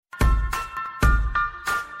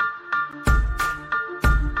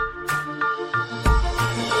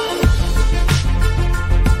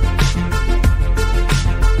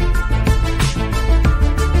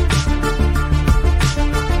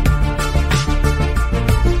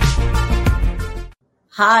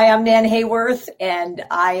Hi, I'm Nan Hayworth, and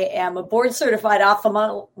I am a board-certified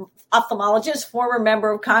ophthalmologist, former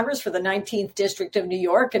member of Congress for the 19th District of New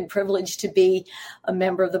York, and privileged to be a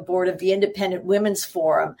member of the board of the Independent Women's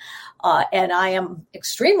Forum. And I am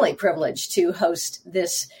extremely privileged to host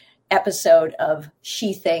this episode of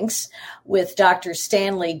She Thinks with Dr.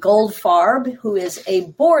 Stanley Goldfarb, who is a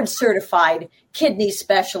board-certified kidney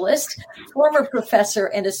specialist, former professor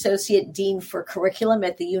and associate dean for curriculum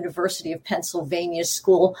at the University of Pennsylvania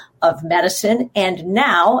School of Medicine, and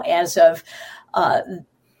now, as of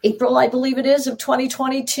April, I believe it is, of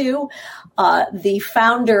 2022, the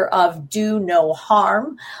founder of Do No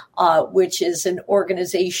Harm, which is an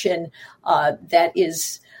organization that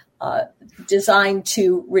is designed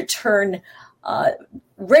to return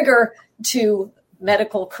rigor to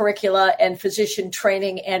medical curricula and physician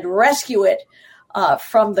training and rescue it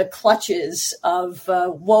from the clutches of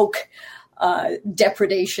woke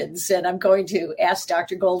depredations. And I'm going to ask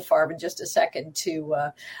Dr. Goldfarb in just a second to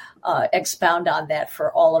expound on that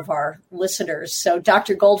for all of our listeners. So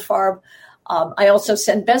Dr. Goldfarb, I also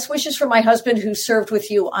send best wishes for my husband, who served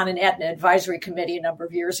with you on an Aetna advisory committee a number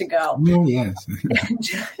of years ago. Oh, yes.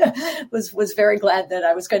 was very glad that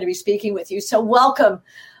I was going to be speaking with you. So welcome,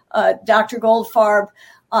 Dr. Goldfarb.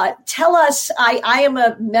 Tell us, I am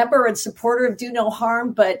a member and supporter of Do No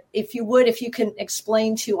Harm, but if you can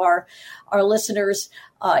explain to our listeners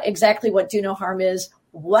exactly what Do No Harm is,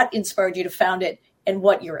 what inspired you to found it, and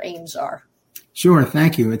what your aims are. Sure.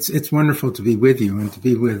 Thank you. It's wonderful to be with you and to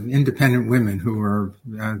be with independent women who are,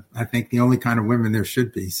 I think, the only kind of women there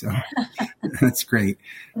should be. So that's great.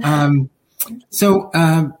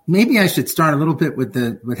 So maybe I should start a little bit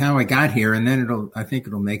with how I got here, and then I think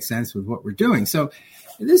it'll make sense with what we're doing. So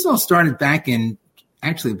this all started back in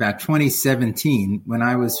actually about 2017 when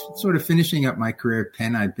I was sort of finishing up my career at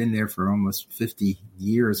Penn. I'd been there for almost 50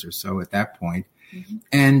 years or so at that point. Mm-hmm.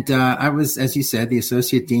 And I was, as you said, the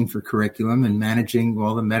associate dean for curriculum and managing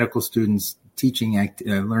all the medical students' teaching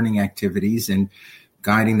learning activities and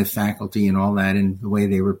guiding the faculty and all that in the way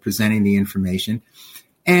they were presenting the information.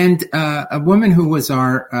 And a woman who was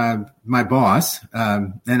my boss,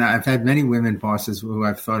 and I've had many women bosses who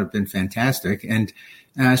I've thought have been fantastic, and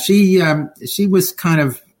she was kind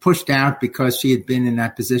of pushed out because she had been in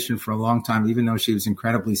that position for a long time, even though she was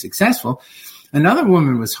incredibly successful. Another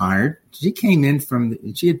woman was hired. She came in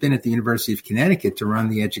she had been at the University of Connecticut to run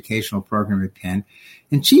the educational program at Penn.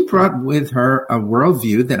 And she brought with her a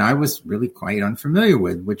worldview that I was really quite unfamiliar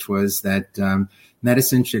with, which was that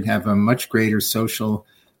medicine should have a much greater social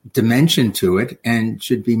dimension to it and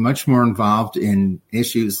should be much more involved in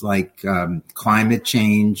issues like climate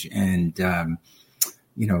change and,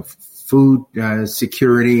 food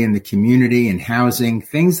security in the community and housing,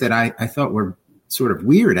 things that I thought were sort of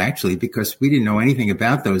weird, actually, because we didn't know anything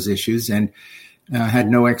about those issues and had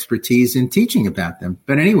no expertise in teaching about them.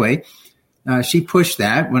 But anyway, she pushed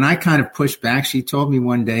that. When I kind of pushed back, she told me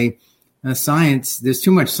one day, there's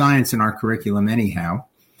too much science in our curriculum anyhow.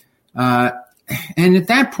 And at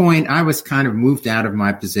that point, I was kind of moved out of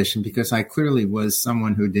my position because I clearly was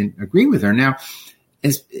someone who didn't agree with her. Now,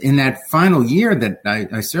 in that final year that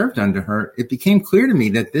I served under her, it became clear to me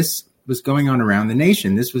that this was going on around the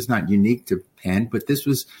nation. This was not unique to Penn, but this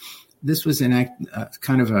was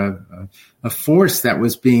kind of a force that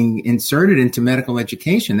was being inserted into medical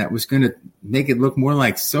education that was going to make it look more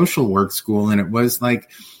like social work school, and it was like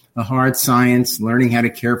a hard science, learning how to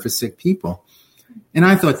care for sick people. And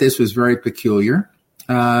I thought this was very peculiar.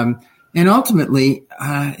 And ultimately,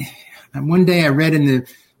 one day I read in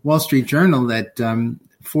the Wall Street Journal that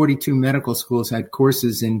 42 medical schools had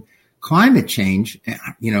courses in climate change.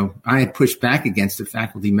 I had pushed back against a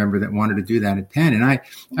faculty member that wanted to do that at Penn. And I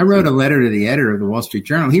wrote a letter to the editor of the Wall Street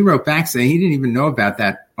Journal. He wrote back saying he didn't even know about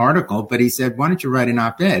that article, but he said, why don't you write an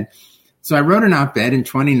op-ed? So I wrote an op-ed in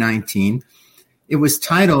 2019. It was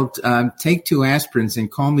titled, Take 2 Aspirins and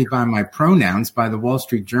Call Me by My Pronouns by the Wall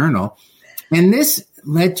Street Journal. And this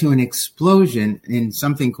led to an explosion in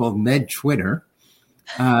something called Med Twitter,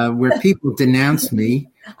 where people denounced me.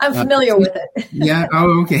 I'm familiar with it. Yeah.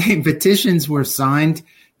 Oh, okay. Petitions were signed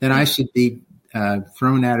that I should be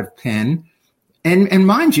thrown out of Penn. And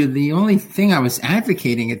mind you, the only thing I was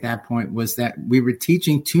advocating at that point was that we were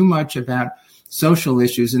teaching too much about social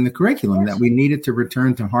issues in the curriculum, that we needed to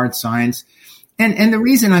return to hard science. And the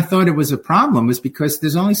reason I thought it was a problem was because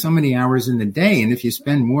there's only so many hours in the day. And if you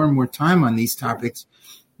spend more and more time on these topics,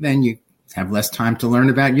 then you have less time to learn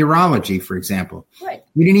about urology, for example. Right.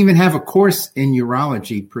 We didn't even have a course in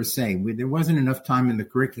urology per se. There wasn't enough time in the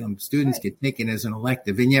curriculum. Students get taken as an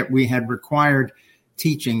elective, and yet we had required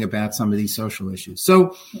teaching about some of these social issues.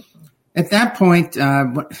 So At that point,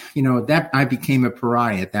 that I became a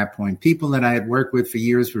pariah at that point. People that I had worked with for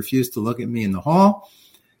years refused to look at me in the hall.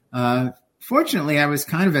 Fortunately, I was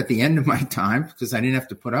kind of at the end of my time because I didn't have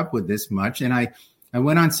to put up with this much. And I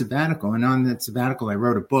went on sabbatical, and on that sabbatical, I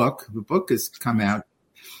wrote a book. The book has come out.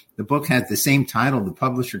 The book had the same title. The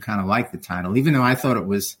publisher kind of liked the title, even though I thought it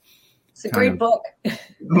was. It's a great book.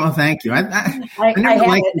 Well, thank you. I never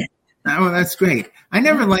liked it. Oh, that's great. I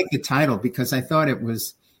never liked the title because I thought it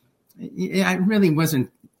was. I really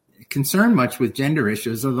wasn't concerned much with gender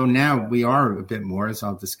issues, although now we are a bit more, as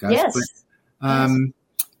I'll discuss. Yes.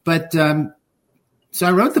 So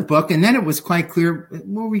I wrote the book, and then it was quite clear,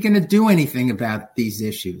 were we going to do anything about these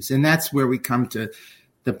issues? And that's where we come to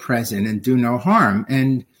the present and do no harm.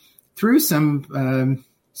 And through some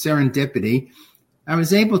serendipity, I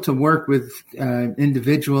was able to work with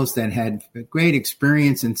individuals that had great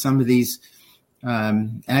experience in some of these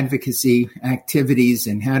advocacy activities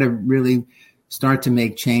and how to really start to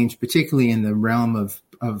make change, particularly in the realm of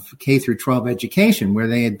K through 12 education, where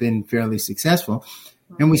they had been fairly successful.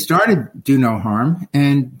 And we started Do No Harm.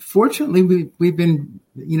 And fortunately, we've been,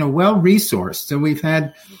 well resourced. So we've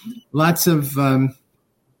had lots of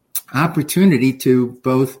opportunity to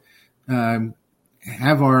both have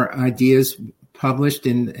our ideas published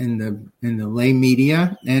in the lay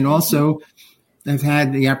media, and also I've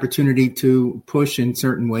had the opportunity to push in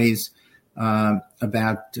certain ways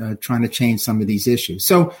about trying to change some of these issues.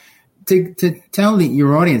 So to tell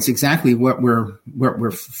your audience exactly what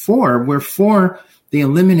we're for the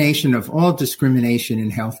elimination of all discrimination in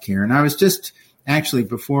healthcare. And I was just actually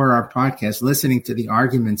before our podcast listening to the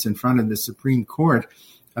arguments in front of the Supreme Court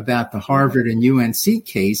about the Harvard and UNC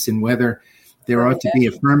case and whether there ought to be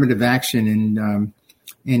affirmative action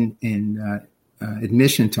in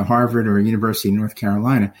admission to Harvard or University of North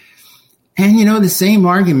Carolina. And, the same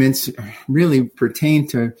arguments really pertain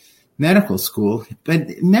to medical school.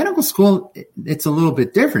 But medical school, it's a little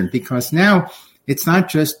bit different because now it's not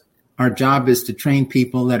just our job is to train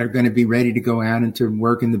people that are going to be ready to go out and to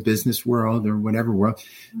work in the business world or whatever world.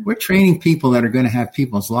 We're training people that are going to have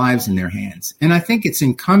people's lives in their hands. And I think it's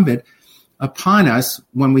incumbent upon us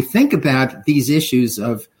when we think about these issues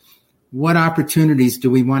of what opportunities do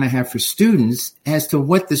we want to have for students as to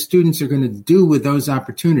what the students are going to do with those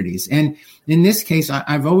opportunities. And in this case,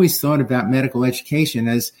 I've always thought about medical education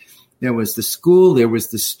as there was the school, there was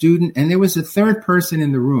the student, and there was a third person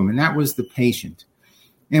in the room, and that was the patient.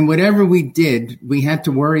 And whatever we did, we had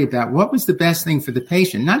to worry about what was the best thing for the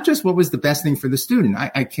patient, not just what was the best thing for the student.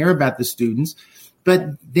 I care about the students,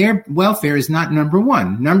 but their welfare is not number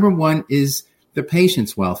one. Number one is the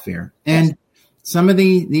patient's welfare. And some of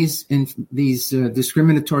these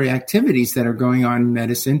discriminatory activities that are going on in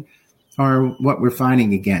medicine are what we're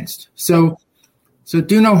fighting against. So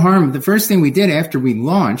Do No Harm. The first thing we did after we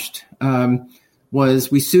launched was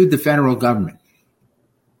we sued the federal government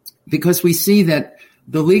because we see that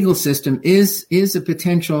the legal system is a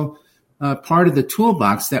potential part of the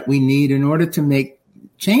toolbox that we need in order to make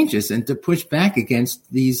changes and to push back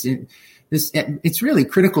against these. It's really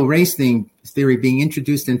critical race theory being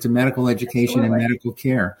introduced into medical education and medical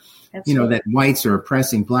care. Absolutely. That whites are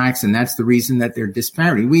oppressing blacks, and that's the reason that there are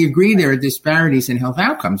disparities. We agree there are disparities in health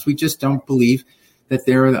outcomes. We just don't believe that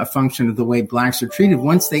they're a function of the way blacks are treated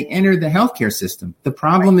once they enter the healthcare system. The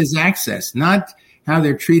problem is access, not how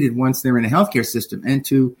they're treated once they're in the healthcare system. And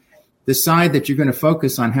to decide that you're going to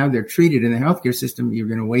focus on how they're treated in the healthcare system, you're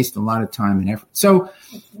going to waste a lot of time and effort. So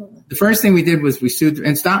the first thing we did was we sued,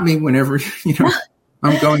 and stop me whenever,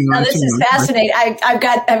 I'm going on. This is fascinating. I've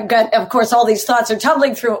got, of course, all these thoughts are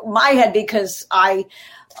tumbling through my head because I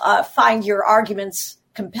find your arguments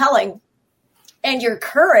compelling and your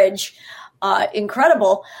courage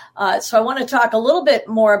incredible. So I want to talk a little bit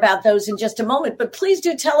more about those in just a moment, but please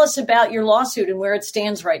do tell us about your lawsuit and where it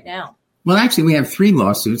stands right now. Well, actually, we have 3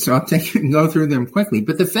 lawsuits, so I'll go through them quickly.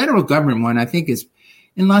 But the federal government one, I think, is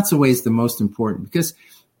in lots of ways the most important because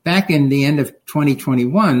back in the end of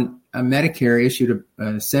 2021, Medicare issued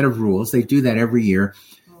a set of rules. They do that every year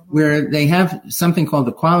where they have something called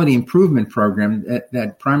the Quality Improvement Program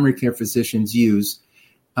that primary care physicians use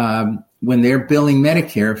when they're billing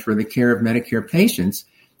Medicare for the care of Medicare patients.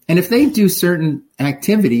 And if they do certain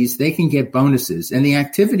activities, they can get bonuses. And the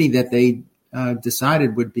activity that they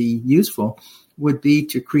decided would be useful would be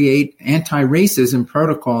to create anti-racism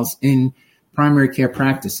protocols in primary care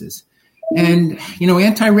practices. And,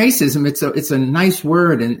 anti-racism, it's a nice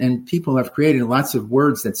word, and people have created lots of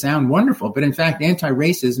words that sound wonderful. But in fact,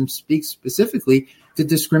 anti-racism speaks specifically to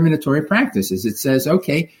discriminatory practices. It says,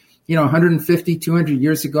 okay, 150, 200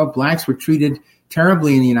 years ago, blacks were treated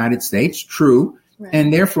terribly in the United States. True. Right.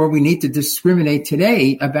 And therefore, we need to discriminate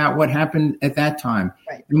today about what happened at that time.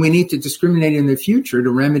 Right. And we need to discriminate in the future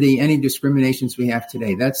to remedy any discriminations we have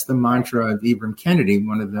today. That's the mantra of Ibram Kendi,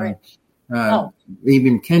 one of the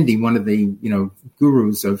Ibram Kendi, one of the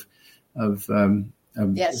gurus of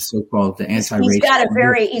yes. so-called the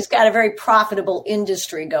anti-racist. He's got a very profitable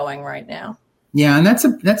industry going right now. Yeah, and that's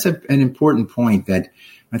an important point that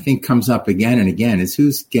I think comes up again and again is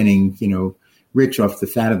who's getting rich off the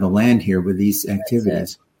fat of the land here with these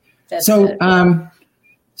activities. So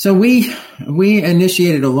we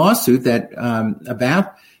initiated a lawsuit that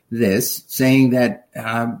about this, saying that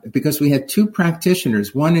because we had two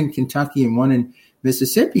practitioners, one in Kentucky and one in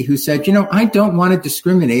Mississippi, who said, I don't want to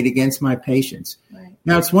discriminate against my patients. Right.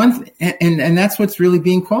 Now it's one and that's what's really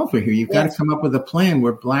being called for here. You've got to come up with a plan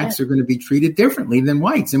where blacks are going to be treated differently than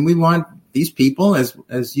whites, and we want these people,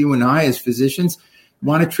 as you and I, as physicians,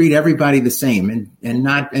 want to treat everybody the same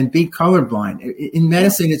and be colorblind. In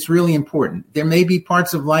medicine, it's really important. There may be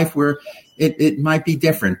parts of life where it might be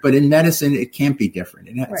different, but in medicine, it can't be different.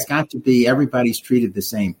 It's got to be everybody's treated the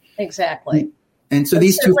same. Exactly. And so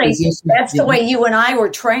these two physicians, that's the way you and I were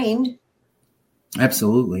trained.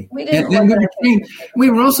 Absolutely. We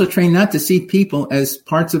were also trained not to see people as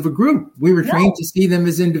parts of a group. We were trained to see them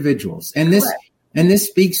as individuals. And this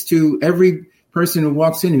speaks to every person who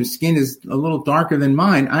walks in whose skin is a little darker than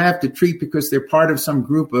mine. I have to treat because they're part of some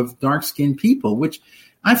group of dark-skinned people, which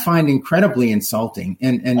I find incredibly insulting.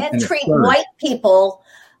 And treat white people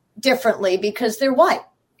differently because they're white.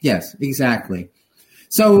 Yes, exactly.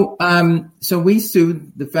 So we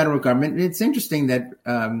sued the federal government. It's interesting that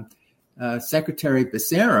Secretary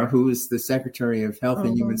Becerra, who is the Secretary of Health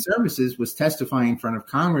and Human Services, was testifying in front of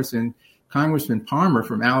Congress, and Congressman Palmer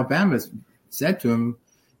from Alabama said to him,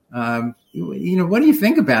 what do you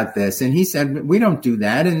think about this? And he said, we don't do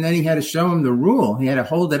that. And then he had to show him the rule. He had to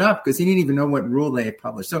hold it up because he didn't even know what rule they had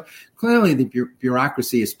published. So clearly the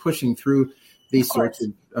bureaucracy is pushing through these sorts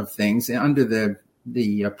of things under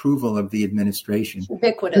the approval of the administration.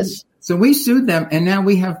 Ubiquitous. So we sued them, and now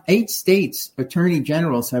we have 8 states attorney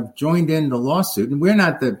generals have joined in the lawsuit, and we're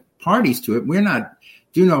not the parties to it. We're not,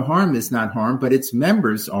 do no harm is not harm, but its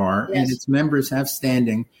members are, and its members have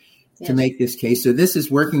standing to make this case. So this is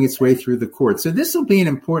working its way through the courts. So this will be an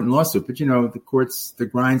important lawsuit, but the courts,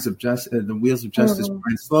 the wheels of justice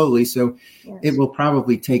grind slowly. So it will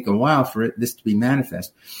probably take a while for this to be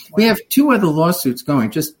manifest. Wow. We have 2 other lawsuits going,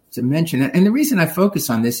 just to mention it. And the reason I focus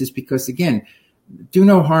on this is because, again, do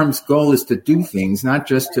no harm's goal is to do things, not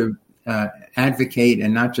just to advocate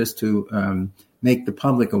and not just to make the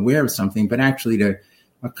public aware of something, but actually to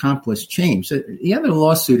accomplish change. So the other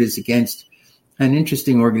lawsuit is against an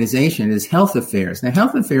interesting organization, is Health Affairs. Now,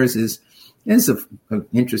 Health Affairs is an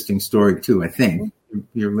interesting story too, I think.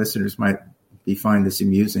 Your listeners might find this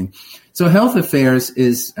amusing. So Health Affairs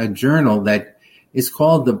is a journal that is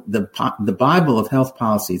called the Bible of Health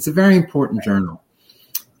Policy. It's a very important journal.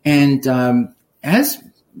 And as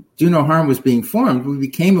Do No Harm was being formed, we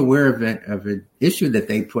became aware of an issue that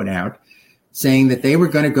they put out saying that they were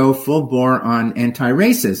going to go full bore on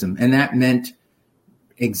anti-racism. And that meant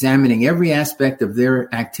examining every aspect of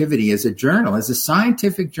their activity as a journal, as a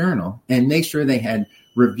scientific journal, and make sure they had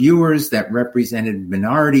reviewers that represented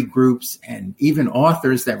minority groups and even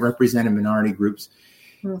authors that represented minority groups.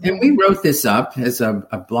 Mm-hmm. And we wrote this up as a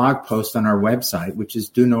blog post on our website, which is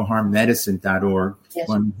donoharmmedicine.org,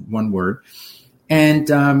 one word.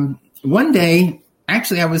 And one day,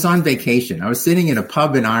 actually, I was on vacation. I was sitting in a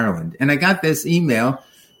pub in Ireland, and I got this email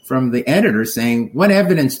from the editor saying, what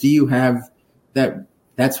evidence do you have that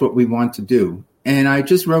that's what we want to do? And I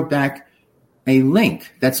just wrote back a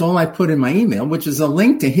link. That's all I put in my email, which is a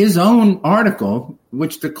link to his own article,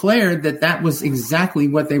 which declared that that was exactly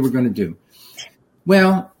what they were going to do.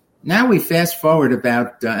 Well, now we fast forward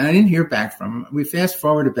about, and I didn't hear back from him. We fast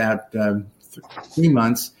forward about 3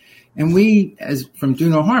 months, and we, as from Do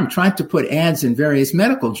No Harm, tried to put ads in various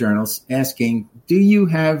medical journals asking,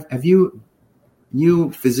 have you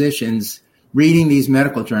physicians reading these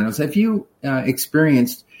medical journals, have you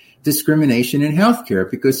experienced discrimination in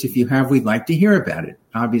healthcare? Because if you have, we'd like to hear about it.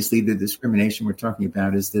 Obviously, the discrimination we're talking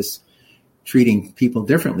about is this treating people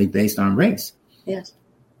differently based on race. Yes.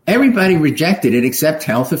 Everybody rejected it except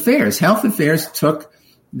Health Affairs. Health Affairs took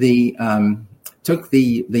the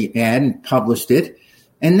ad and published it.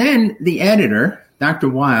 And then the editor, Dr.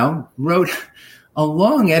 Weil, wrote a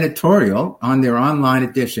long editorial on their online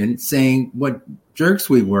edition saying what jerks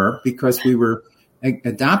we were because we were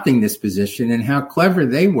adopting this position and how clever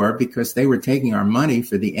they were because they were taking our money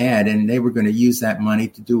for the ad and they were going to use that money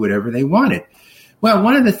to do whatever they wanted. Well,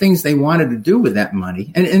 one of the things they wanted to do with that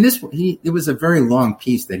money, and it was a very long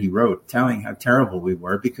piece that he wrote telling how terrible we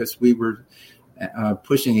were because we were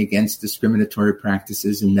pushing against discriminatory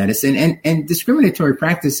practices in medicine and discriminatory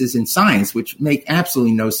practices in science, which make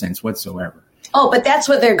absolutely no sense whatsoever. Oh, but that's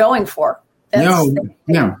what they're going for. No.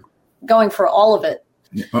 Going for all of it.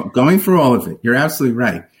 Going for all of it. You're absolutely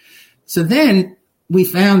right. So then we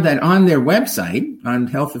found that on their website, on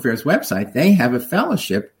Health Affairs website, they have a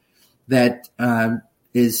fellowship that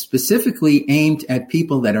is specifically aimed at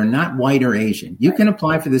people that are not white or Asian. You can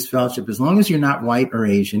apply for this fellowship as long as you're not white or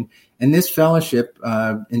Asian. And this fellowship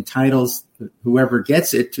entitles whoever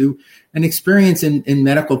gets it to an experience in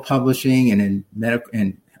medical publishing and in medical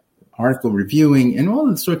and article reviewing and all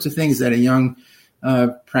the sorts of things that a young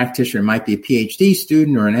practitioner, might be a PhD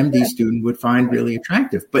student or an MD student, would find really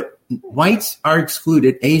attractive. But whites are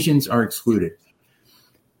excluded, Asians are excluded.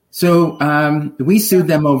 So we sued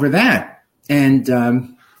them over that, and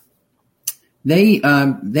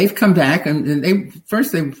they've come back, and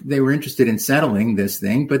they were interested in settling this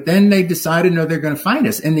thing, but then they decided no, they're going to fight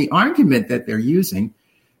us. And the argument that they're using,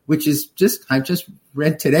 which is I just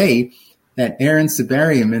read today that Aaron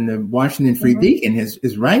Sabarium in the Washington Free Beacon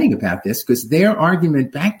is writing about this, because their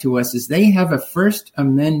argument back to us is they have a First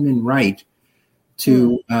Amendment right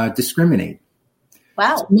to discriminate.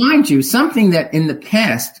 Wow. So mind you, something that in the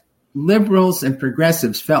past liberals and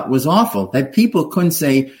progressives felt was awful, that people couldn't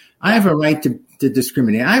say, I have a right to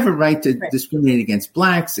discriminate. I have a right to discriminate against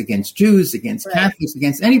blacks, against Jews, against Catholics,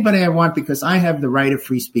 against anybody I want because I have the right of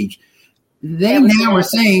free speech. They now are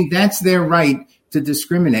saying that's their right to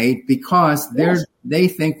discriminate because they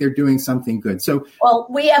think they're doing something good. So, well,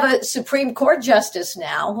 we have a Supreme Court justice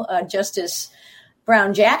now, Justice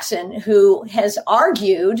Brown Jackson, who has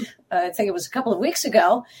argued, I think it was a couple of weeks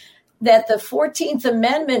ago, that the 14th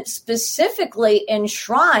Amendment specifically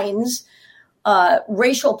enshrines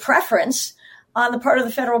racial preference on the part of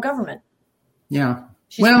the federal government. Yeah.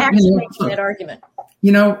 She's actually making that argument.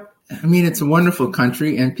 It's a wonderful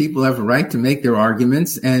country, and people have a right to make their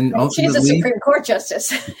arguments. And ultimately, she's a Supreme Court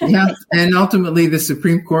justice. and ultimately, the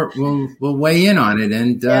Supreme Court will weigh in on it,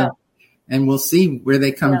 and we'll see where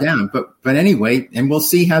they come down. But anyway, and we'll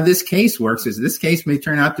see how this case works. Because this case may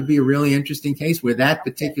turn out to be a really interesting case where that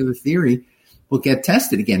particular theory will get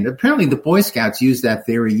tested again. Apparently, the Boy Scouts used that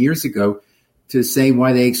theory years ago to say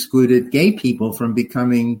why they excluded gay people from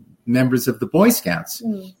becoming members of the Boy Scouts.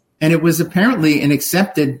 And it was apparently an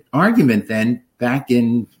accepted argument then back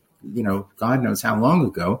in, God knows how long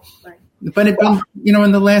ago. Right. But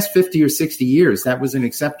in the last 50 or 60 years, that was an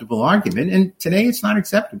acceptable argument. And today it's not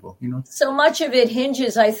acceptable, So much of it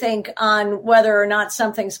hinges, I think, on whether or not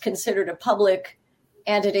something's considered a public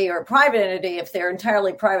entity or a private entity if they're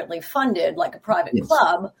entirely privately funded, like a private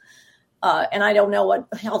club. And I don't know what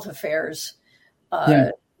Health Affairs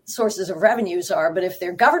sources of revenues are, but if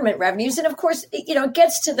they're government revenues, and of course, it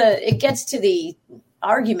gets to the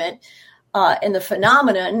argument and the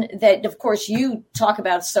phenomenon that, of course, you talk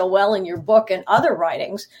about so well in your book and other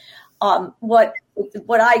writings. What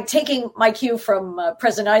I, taking my cue from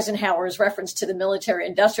President Eisenhower's reference to the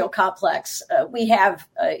military-industrial complex, we have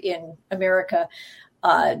in America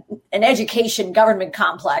an education government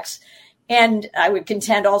complex. And I would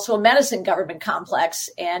contend also a medicine government complex,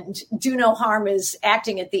 and Do No Harm is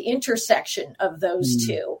acting at the intersection of those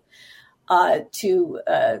two to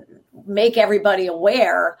make everybody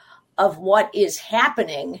aware of what is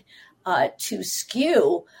happening to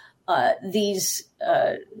skew these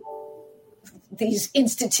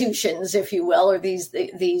institutions, if you will, or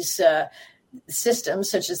these systems,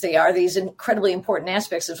 such as they are, these incredibly important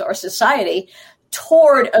aspects of our society,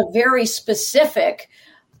 toward a very specific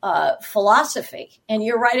philosophy. And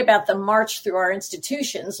you're right about the march through our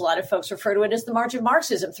institutions. A lot of folks refer to it as the march of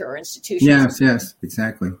Marxism through our institutions. Yes,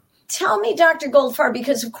 exactly. Tell me, Dr. Goldfarb,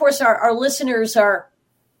 because of course our listeners are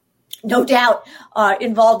no doubt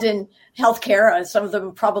involved in healthcare. Some of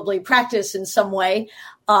them probably practice in some way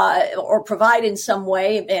or provide in some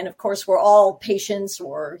way. And of course, we're all patients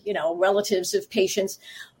or, relatives of patients.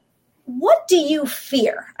 What do you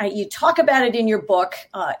fear? You talk about it in your book,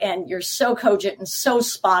 and you're so cogent and so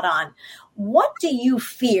spot on. What do you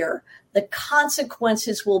fear the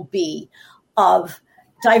consequences will be of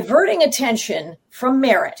diverting attention from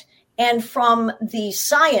merit and from the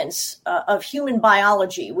science of human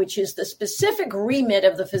biology, which is the specific remit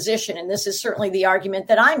of the physician? And this is certainly the argument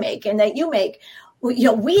that I make and that you make.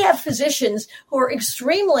 we have physicians who are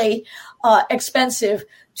extremely expensive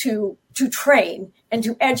to train and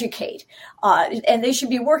to educate, and they should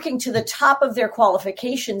be working to the top of their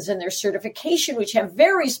qualifications and their certification, which have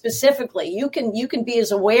very specifically, you can be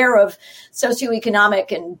as aware of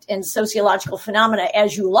socioeconomic and sociological phenomena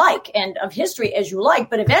as you like, and of history as you like,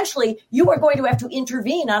 but eventually you are going to have to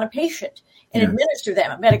intervene on a patient and administer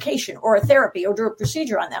them a medication or a therapy or do a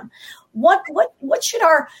procedure on them. What should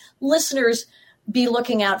our listeners be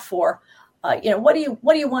looking out for? What do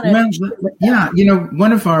you want to?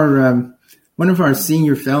 One of our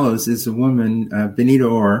senior fellows is a woman, Benita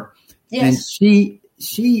Orr, and she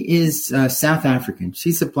is South African.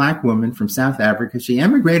 She's a Black woman from South Africa. She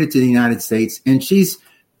emigrated to the United States, and she's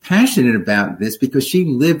passionate about this because she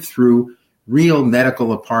lived through real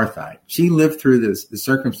medical apartheid. She lived through the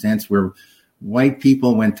circumstance where white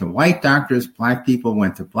people went to white doctors, Black people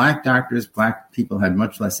went to Black doctors, Black people had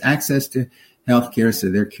much less access to healthcare,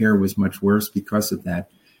 so their care was much worse because of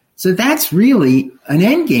that. So that's really an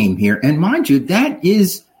end game here. And mind you, that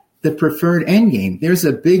is the preferred end game. There's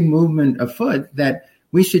a big movement afoot that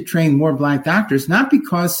we should train more Black doctors, not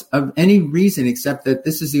because of any reason except that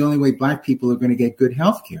this is the only way Black people are going to get good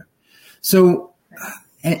healthcare. So,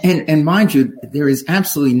 and mind you, there is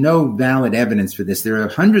absolutely no valid evidence for this. There are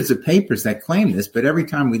hundreds of papers that claim this, but every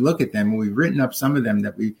time we look at them, and we've written up some of them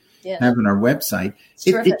that we have on our website,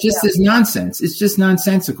 it just is nonsense. It's just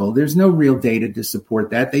nonsensical. There's no real data to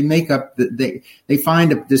support that. They make up, they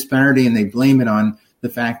find a disparity and they blame it on the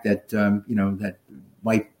fact that, that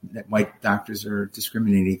white doctors are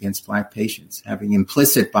discriminating against Black patients, having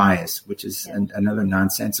implicit bias, which is another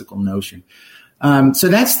nonsensical notion. So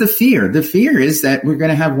that's the fear. The fear is that we're going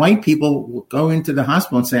to have white people go into the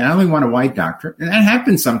hospital and say, I only want a white doctor. And that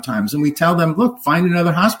happens sometimes. And we tell them, look, find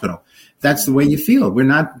another hospital. If that's the way you feel. We're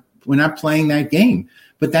not playing that game.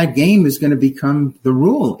 But that game is going to become the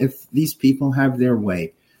rule if these people have their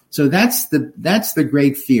way. So that's the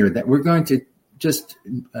great fear, that we're going to just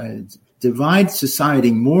divide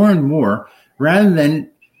society more and more rather than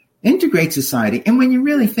integrate society. And when you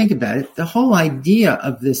really think about it, the whole idea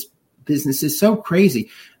of this business is so crazy.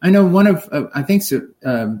 I know one of,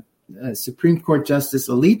 Supreme Court Justice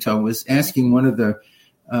Alito was asking one of the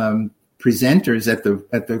presenters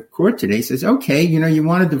at the court today, says, okay, you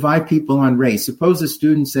want to divide people on race. Suppose a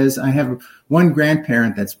student says, I have one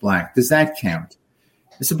grandparent that's Black. Does that count?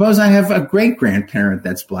 Suppose I have a great grandparent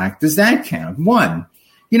that's Black. Does that count? One.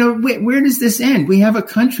 Where does this end? We have a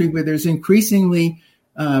country where there's increasingly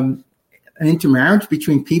an intermarriage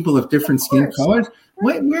between people of different skin colors.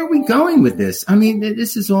 Where are we going with this? I mean,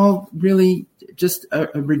 this is all really just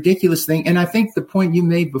a ridiculous thing. And I think the point you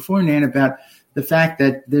made before, Nan, about the fact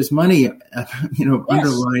that there's money,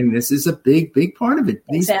 underlying this is a big, big part of it.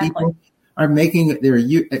 These people are making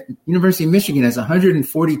University of Michigan has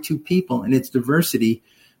 142 people in its diversity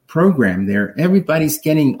program there. Everybody's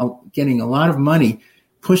getting a lot of money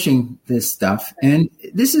pushing this stuff. And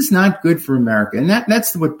this is not good for America. And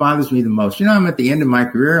that's what bothers me the most. I'm at the end of my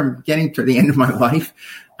career. I'm getting to the end of my life.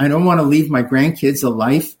 I don't want to leave my grandkids a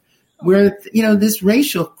life where, this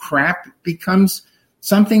racial crap becomes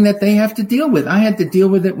something that they have to deal with. I had to deal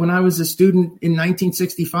with it when I was a student in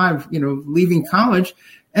 1965, leaving college.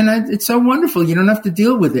 And it's so wonderful. You don't have to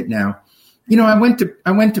deal with it now. I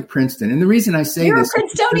went to Princeton. And the reason I say You're this. You're a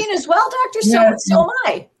Princetonian as well, Doctor? So am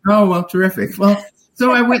I. Oh, well, terrific. Well,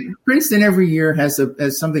 so Princeton every year has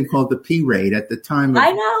something called the P-Rate at the time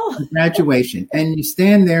of graduation. And you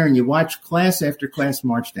stand there and you watch class after class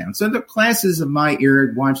march down. So the classes of my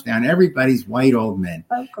era march down. Everybody's white old men.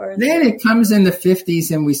 Of course. Then it comes in the 50s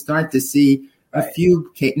and we start to see a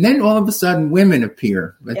few. And then all of a sudden women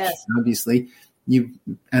appear, which obviously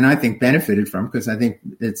and I think benefited from, because I think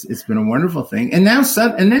it's been a wonderful thing. And now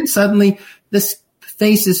then suddenly the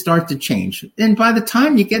faces start to change. And by the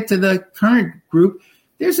time you get to the current group,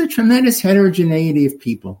 there's a tremendous heterogeneity of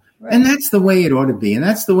people. Right. And that's the way it ought to be. And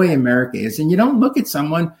that's the way America is. And you don't look at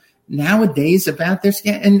someone nowadays about their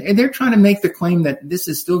skin, and they're trying to make the claim that this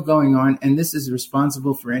is still going on and this is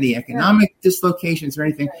responsible for any economic dislocations or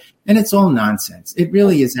anything. Right. And it's all nonsense. It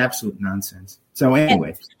really is absolute nonsense. So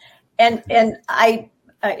anyway. And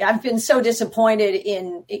I've been so disappointed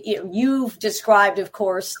in, you've described, of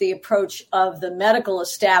course, the approach of the medical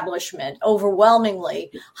establishment,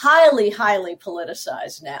 overwhelmingly, highly, highly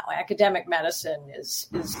politicized now. Academic medicine is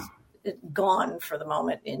gone for the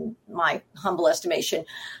moment, in my humble estimation,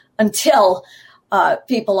 until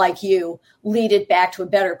people like you lead it back to a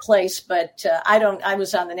better place. But I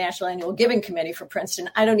was on the National Annual Giving Committee for Princeton.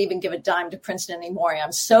 I don't even give a dime to Princeton anymore.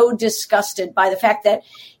 I'm so disgusted by the fact that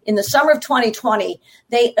in the summer of 2020,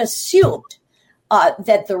 they assumed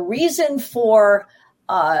that the reason for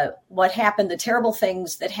what happened, the terrible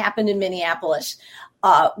things that happened in Minneapolis,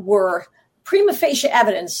 were prima facie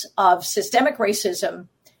evidence of systemic racism,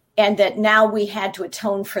 and that now we had to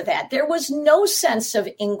atone for that. There was no sense of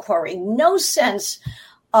inquiry, no sense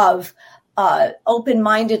of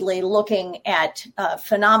open-mindedly looking at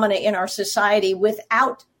phenomena in our society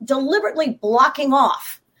without deliberately blocking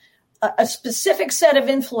off a specific set of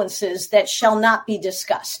influences that shall not be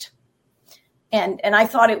discussed. And I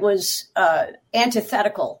thought it was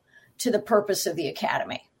antithetical to the purpose of the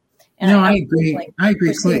Academy. And no, I agree. I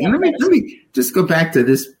agree. And let me just go back to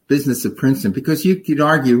this business of Princeton, because you could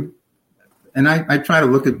argue, and I try to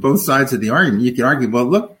look at both sides of the argument. You could argue, well,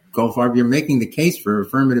 look, Goldfarb, you're making the case for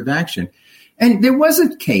affirmative action. And there was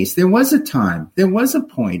a case, there was a time, there was a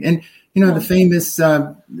point. And, the famous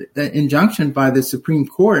injunction by the Supreme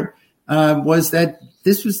Court was that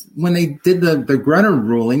this was when they did the Grutter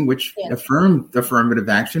ruling, which affirmed affirmative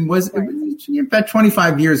action, was about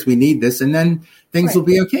 25 years we need this, and then things will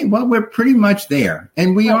be okay. Well, we're pretty much there,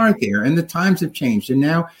 and we are there, and the times have changed. And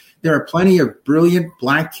now there are plenty of brilliant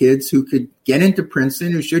Black kids who could get into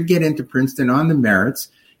Princeton, who should get into Princeton on the merits.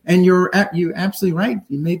 And you're absolutely right.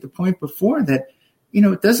 You made the point before that,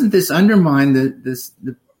 doesn't this undermine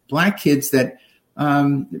the Black kids that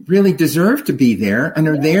really deserve to be there and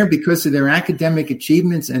are there because of their academic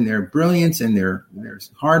achievements and their brilliance and their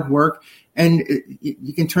hard work. And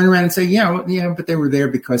you can turn around and say, but they were there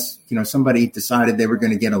because, somebody decided they were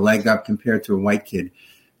going to get a leg up compared to a white kid.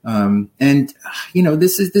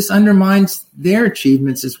 This undermines their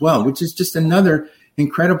achievements as well, which is just another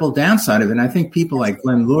incredible downside of it. And I think people like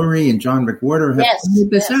Glenn Lurie and John McWhorter have pointed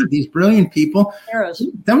this out. These brilliant people. Heroes.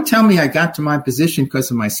 Don't tell me I got to my position because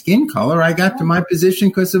of my skin color. I got to my position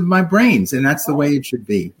because of my brains, and that's the way it should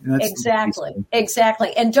be.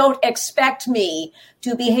 Exactly. And don't expect me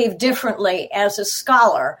to behave differently as a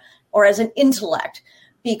scholar or as an intellect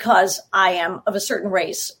because I am of a certain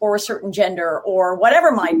race or a certain gender or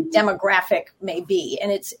whatever my demographic may be.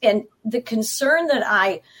 And the concern that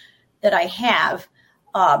I have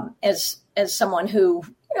as someone who,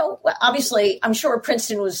 obviously, I'm sure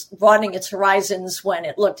Princeton was broadening its horizons when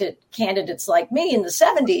it looked at candidates like me in the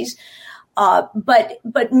 70s.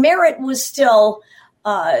 But merit was still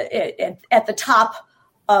at the top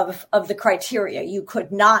of the criteria. You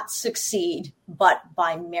could not succeed but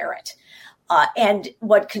by merit. And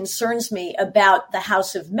what concerns me about the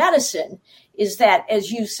House of Medicine is that,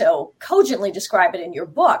 as you so cogently describe it in your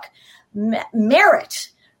book, merit,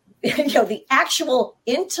 the actual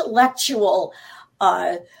intellectual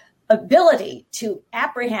ability to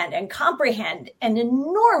apprehend and comprehend an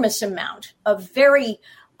enormous amount of very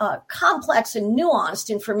complex and nuanced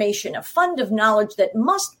information, a fund of knowledge that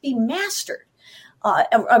must be mastered,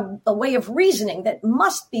 a way of reasoning that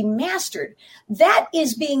must be mastered, that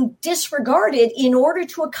is being disregarded in order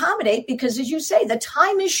to accommodate, because as you say, the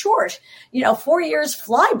time is short, 4 years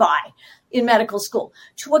fly by in medical school,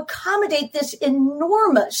 to accommodate this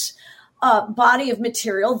enormous body of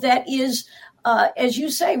material that is, as you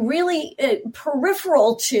say, really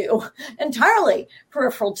entirely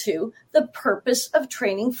peripheral to the purpose of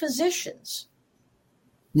training physicians.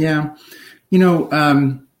 Yeah.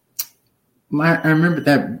 I remember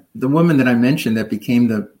that the woman that I mentioned that became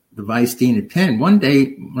the vice dean at Penn, one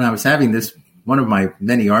day when I was having one of my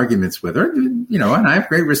many arguments with her, and I have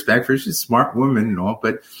great respect for her. She's a smart woman and all,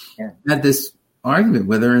 but I had this argument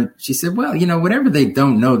with her, and she said, well, whatever they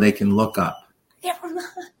don't know, they can look up.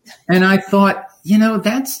 And I thought,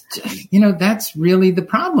 that's really the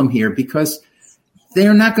problem here, because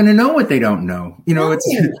they're not going to know what they don't know.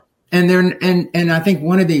 And I think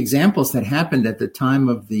one of the examples that happened at the time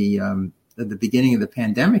of the beginning of the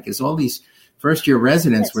pandemic is all these first-year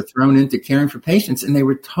residents were thrown into caring for patients, and they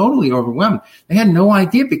were totally overwhelmed. They had no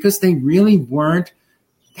idea because they really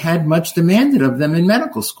had much demanded of them in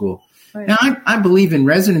medical school. Right. Now, I believe in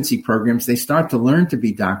residency programs. They start to learn to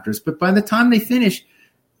be doctors, but by the time they finish,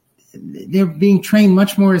 they're being trained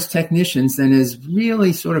much more as technicians than as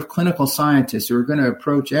really sort of clinical scientists who are going to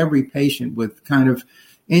approach every patient with kind of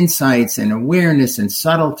insights and awareness and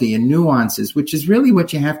subtlety and nuances, which is really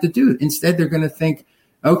what you have to do. Instead, they're going to think,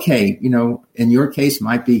 okay, in your case, it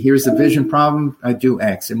might be, here's a vision problem, I do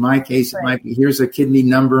X. In my case, it might be, here's a kidney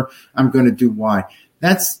number, I'm going to do Y.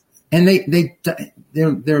 And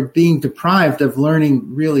they're being deprived of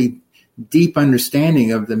learning really deep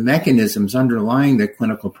understanding of the mechanisms underlying the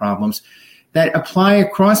clinical problems that apply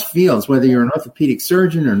across fields, whether you're an orthopedic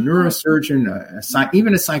surgeon or neurosurgeon,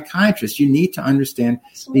 even a psychiatrist. You need to understand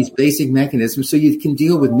these basic mechanisms so you can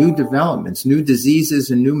deal with new developments, new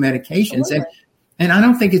diseases, and new medications. And I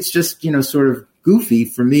don't think it's just, sort of goofy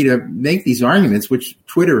for me to make these arguments, which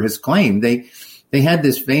Twitter has claimed. They had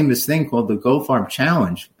this famous thing called the Goldfarb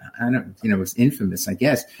Challenge. I don't, it was infamous, I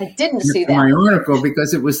guess. I didn't see that. My article,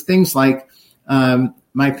 because it was things like,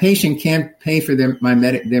 my patient can't pay for their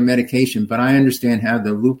medication, but I understand how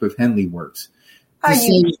the loop of Henle works. Are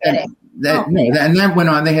you kidding? And that went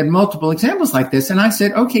on. They had multiple examples like this, and I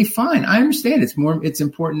said, "Okay, fine. I understand. It's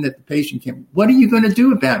important that the patient can. What are you going to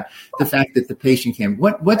do about the fact that the patient can?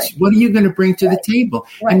 What are you going to bring to the table?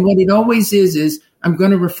 Right. And what it always is I'm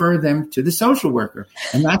going to refer them to the social worker,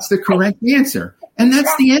 and that's the correct answer." And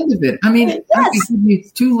that's the end of it. I mean, I could give you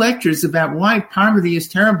 2 lectures about why poverty is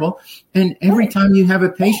terrible. And every time you have a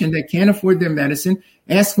patient that can't afford their medicine,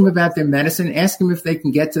 ask them about their medicine, ask them if they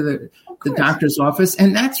can get to the doctor's office.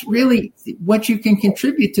 And that's really what you can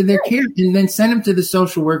contribute to their care. And then send them to the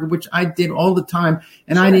social worker, which I did all the time.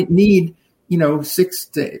 And I didn't need, 6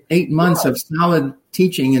 to 8 months of solid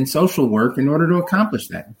teaching and social work in order to accomplish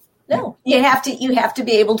that. No, you have to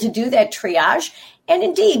be able to do that triage. And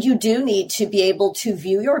indeed, you do need to be able to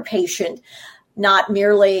view your patient not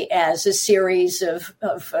merely as a series of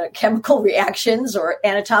chemical reactions or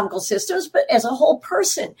anatomical systems, but as a whole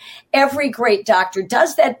person. Every great doctor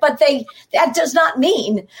does that, but that does not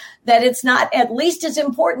mean that it's not at least as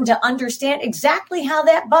important to understand exactly how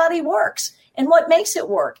that body works and what makes it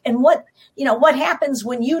work and what happens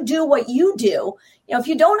when you do what you do. If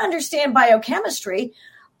you don't understand biochemistry,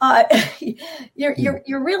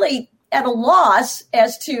 you're really at a loss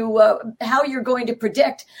as to how you're going to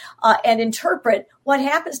predict and interpret what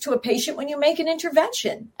happens to a patient when you make an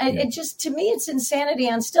intervention. It just, to me, it's insanity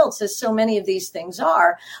on stilts, as so many of these things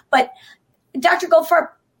are. But Dr. Goldfarb,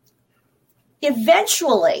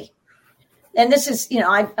 eventually, and this is,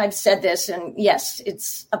 I've said this, and yes,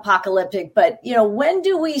 it's apocalyptic, but, when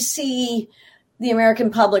do we see the American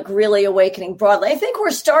public really awakening broadly? I think we're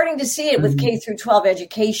starting to see it with K through 12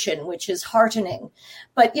 education, which is heartening.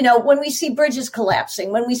 But, when we see bridges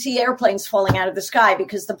collapsing, when we see airplanes falling out of the sky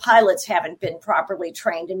because the pilots haven't been properly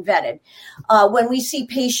trained and vetted, when we see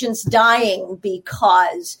patients dying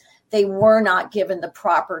because they were not given the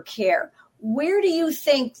proper care, where do you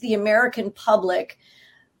think the American public,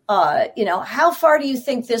 how far do you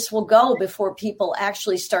think this will go before people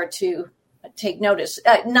actually start to take notice,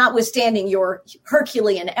 notwithstanding your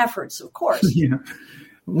Herculean efforts, of course? Yeah.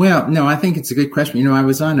 Well, no, I think it's a good question.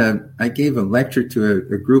 I gave a lecture to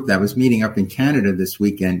a group that was meeting up in Canada this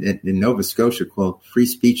weekend in Nova Scotia called Free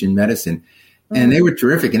Speech in Medicine. And they were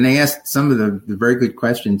terrific. And they asked some of the very good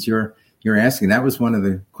questions you're asking. That was one of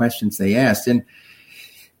the questions they asked. And,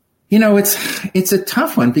 it's a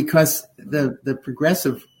tough one because the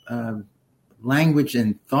progressive language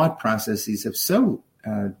and thought processes have so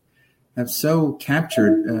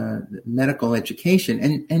captured medical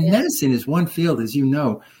education. And medicine is one field, as you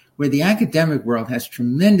know, where the academic world has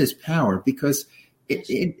tremendous power because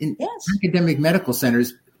academic medical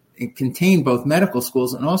centers contain both medical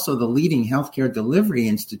schools and also the leading healthcare delivery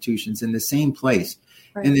institutions in the same place.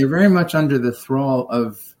 Right. And they're very much under the thrall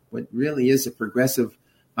of what really is a progressive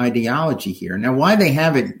ideology here. Now, why they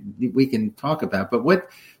have it, we can talk about, but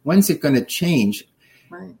when's it going to change?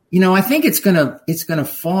 Right. I think it's gonna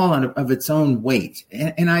fall of its own weight,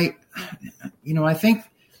 and I think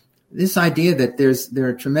this idea that there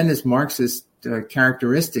are tremendous Marxist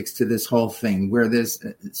characteristics to this whole thing, where there's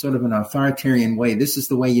sort of an authoritarian way. This is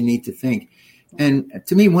the way you need to think, and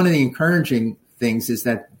to me, one of the encouraging things is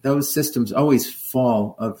that those systems always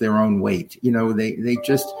fall of their own weight. They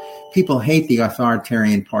just, people hate the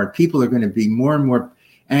authoritarian part. People are going to be more and more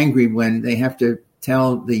angry when they have to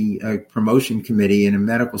tell the promotion committee in a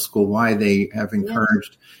medical school why they have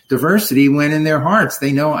encouraged diversity, when in their hearts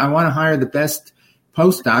they know, I want to hire the best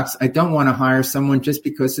postdocs. I don't want to hire someone just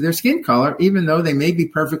because of their skin color, even though they may be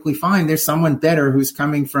perfectly fine. There's someone better who's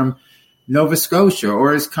coming from Nova Scotia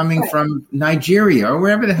or is coming from Nigeria or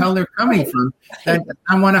wherever the hell they're coming from. That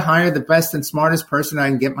I want to hire the best and smartest person I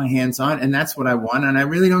can get my hands on, and that's what I want. And I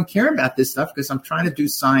really don't care about this stuff because I'm trying to do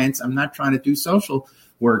science. I'm not trying to do social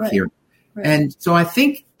work here. Right. And so I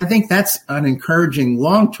think that's an encouraging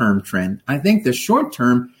long-term trend. I think the short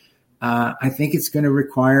term, I think it's going to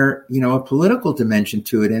require, a political dimension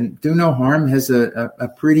to it. And Do No Harm has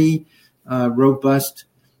a pretty robust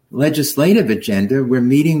legislative agenda. We're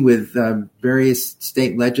meeting with various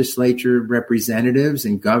state legislature representatives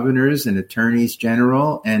and governors and attorneys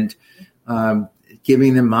general and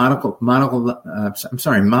giving them model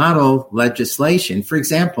legislation. For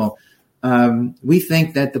example, we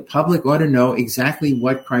think that the public ought to know exactly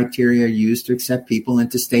what criteria are used to accept people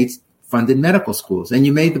into state-funded medical schools. And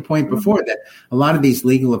you made the point before that a lot of these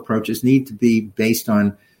legal approaches need to be based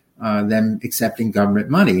on them accepting government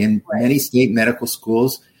money. And many state medical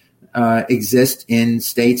schools exist in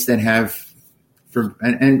states that have,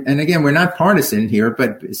 and again, we're not partisan here,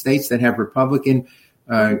 but states that have Republican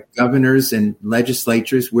governors and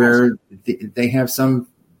legislatures where they have some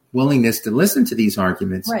willingness to listen to these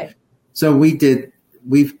arguments. Right. So we've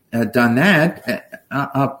done that.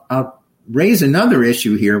 I'll raise another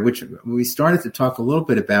issue here, which we started to talk a little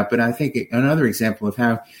bit about, but I think another example of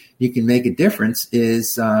how you can make a difference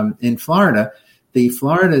is in Florida. The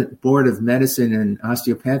Florida Board of Medicine and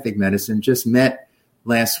Osteopathic Medicine just met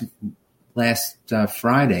last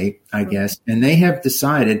Friday, I guess, and they have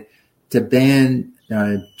decided to ban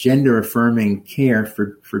gender-affirming care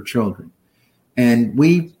for children. And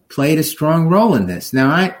we played a strong role in this.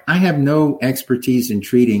 Now, I have no expertise in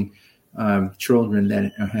treating children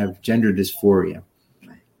that have gender dysphoria.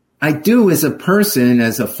 I do, as a person,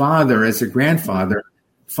 as a father, as a grandfather,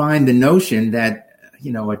 find the notion that, a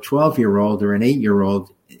 12-year-old or an 8-year-old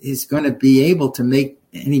is going to be able to make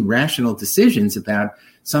any rational decisions about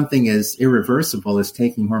something as irreversible as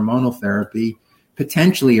taking hormonal therapy,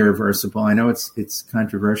 potentially irreversible. I know it's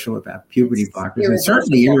controversial about puberty blockers, and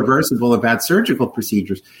certainly irreversible about surgical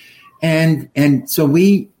procedures. And so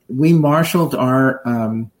we marshaled our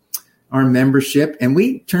membership,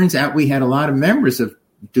 and turns out we had a lot of members of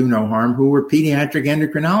Do No Harm who were pediatric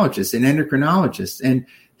endocrinologists and endocrinologists, and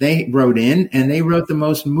they wrote in and they wrote the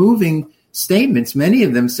most moving statements. Many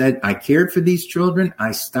of them said, I cared for these children.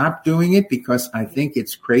 I stopped doing it because I think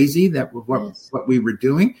it's crazy that what we were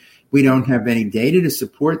doing. We don't have any data to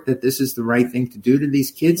support that this is the right thing to do to these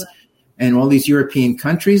kids. And all these European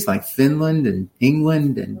countries like Finland and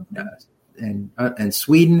England and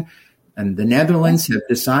Sweden and the Netherlands have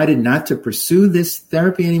decided not to pursue this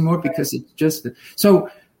therapy anymore because it's just so.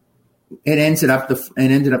 It ended up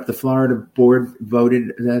the Florida board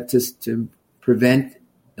voted to prevent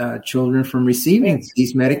children from receiving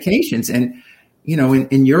these medications. And,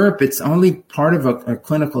 in Europe, it's only part of a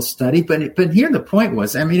clinical study. But here the point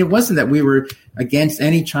was, it wasn't that we were against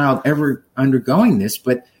any child ever undergoing this,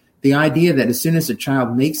 but the idea that as soon as a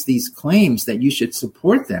child makes these claims that you should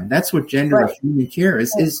support them, that's what gender affirming care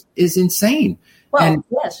is insane. Well,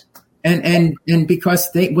 yes. And because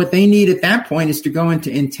what they need at that point is to go into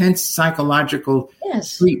intense psychological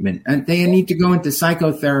treatment, and they need to go into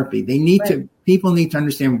psychotherapy. They need people need to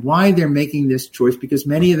understand why they're making this choice, because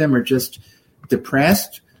many of them are just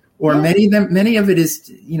depressed, or many of it is,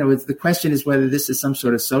 the question is whether this is some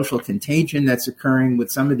sort of social contagion that's occurring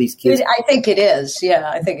with some of these kids. I think it is. Yeah,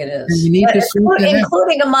 I think it is. And you need to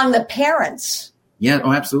including among the parents. Yeah.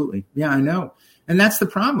 Oh, absolutely. Yeah, I know. And that's the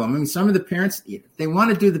problem. Some of the parents, they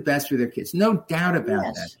want to do the best for their kids. No doubt about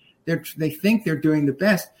that. They think they're doing the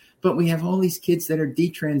best, but we have all these kids that are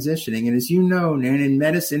detransitioning. And as you know, and in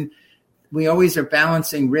medicine, we always are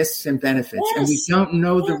balancing risks and benefits, and we don't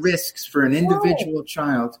know the risks for an individual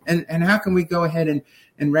child. And how can we go ahead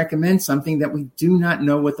and recommend something that we do not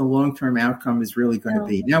know what the long-term outcome is really going to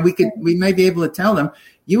be? Now, we may be able to tell them,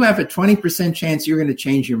 you have a 20% chance you're going to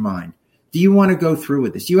change your mind. Do you want to go through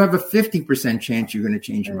with this? You have a 50% chance you're going to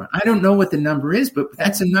change your mind. I don't know what the number is, but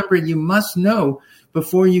that's a number you must know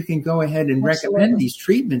before you can go ahead and recommend these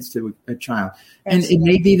treatments to a child. And it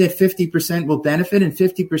may be that 50% will benefit and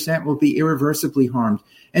 50% will be irreversibly harmed.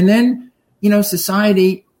 And then,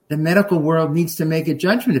 society, the medical world needs to make a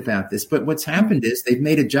judgment about this. But what's happened is they've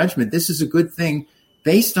made a judgment. This is a good thing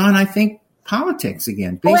based on, I think, politics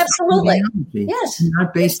again. Based absolutely. On biology,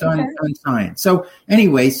 not based on science. So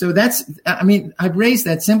anyway, I've raised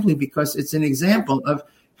that simply because it's an example of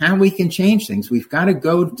how we can change things. We've got to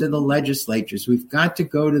go to the legislatures. We've got to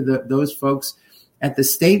go to those folks at the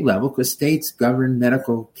state level, because states govern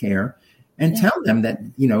medical care, and tell them that,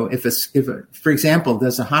 for example,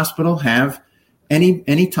 does a hospital have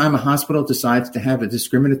any time a hospital decides to have a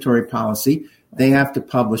discriminatory policy, they have to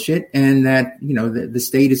publish it, and that, the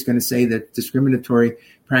state is going to say that discriminatory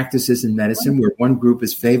practices in medicine where one group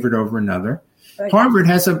is favored over another. Harvard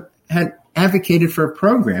had advocated for a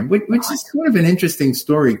program, which is sort of an interesting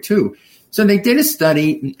story too. So they did a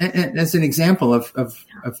study as an example of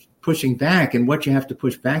pushing back and what you have to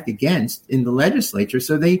push back against in the legislature.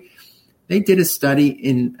 So they did a study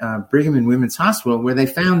in Brigham and Women's Hospital where they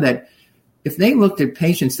found that if they looked at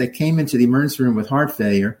patients that came into the emergency room with heart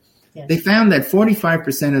failure, they found that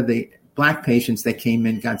 45% of the Black patients that came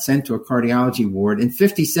in got sent to a cardiology ward, and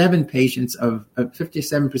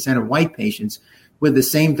 57% of white patients with the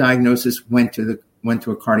same diagnosis went to a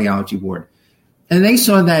cardiology ward. And they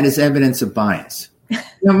saw that as evidence of bias.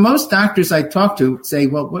 Most doctors I talk to say,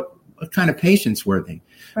 well, what kind of patients were they?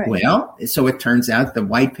 Right. Well, so it turns out the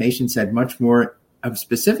white patients had much more of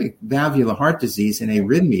specific valvular heart disease and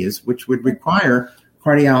arrhythmias, which would require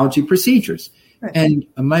cardiology procedures. Right. And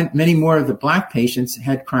many more of the Black patients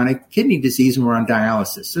had chronic kidney disease and were on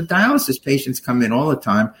dialysis. So dialysis patients come in all the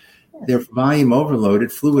time. They're volume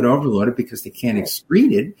overloaded, fluid overloaded because they can't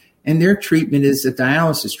excrete it. And their treatment is a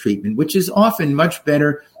dialysis treatment, which is often much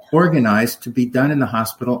better organized to be done in the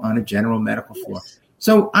hospital on a general medical floor.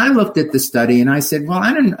 So I looked at the study and I said, well,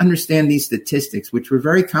 I didn't understand these statistics, which were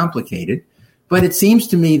very complicated, but it seems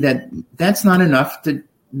to me that that's not enough to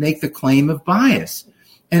make the claim of bias.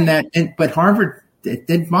 But Harvard, it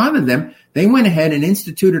didn't bother them. They went ahead and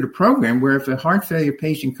instituted a program where if a heart failure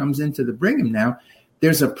patient comes into the Brigham now,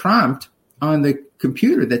 there's a prompt on the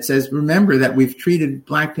computer that says, remember that we've treated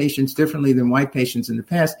Black patients differently than white patients in the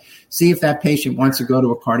past. See if that patient wants to go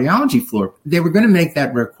to a cardiology floor. They were going to make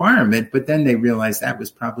that requirement, but then they realized that was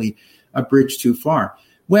probably a bridge too far.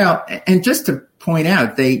 Well, and just to point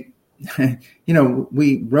out, we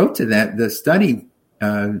wrote to the study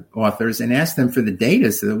authors and asked them for the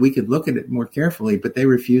data so that we could look at it more carefully, but they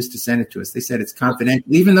refused to send it to us. They said it's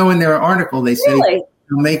confidential, even though in their article they say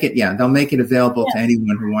they'll make it available to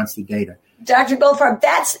anyone who wants the data. Dr. Goldfarb,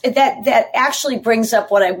 that actually brings up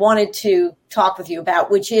what I wanted to talk with you about,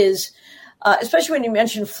 which is, especially when you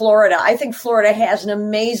mentioned Florida, I think Florida has an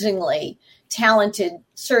amazingly talented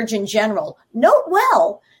Surgeon General. Note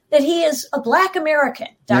well that he is a Black American,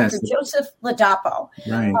 Dr. Yes. Joseph Ladapo,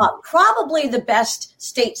 right. Probably the best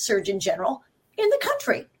state Surgeon General in the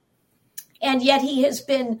country. And yet he has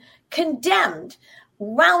been condemned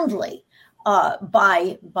roundly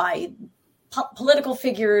by political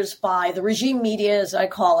figures, by the regime media, as I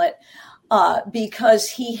call it, because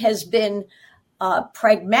he has been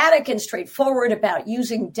pragmatic and straightforward about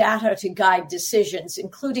using data to guide decisions,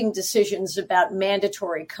 including decisions about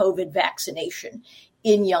mandatory COVID vaccination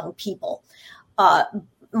in young people.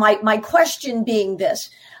 My question being this,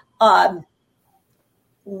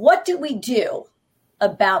 what do we do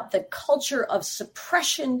about the culture of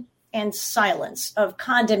suppression and silence, of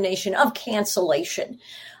condemnation, of cancellation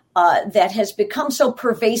that has become so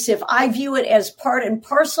pervasive? I view it as part and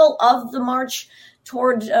parcel of the march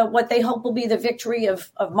toward what they hope will be the victory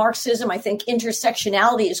of Marxism. I think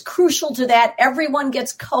intersectionality is crucial to that. Everyone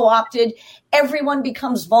gets co-opted. Everyone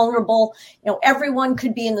becomes vulnerable. Everyone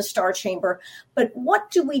could be in the Star Chamber. But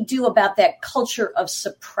what do we do about that culture of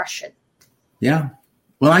suppression? Yeah.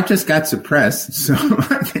 Well, I just got suppressed, so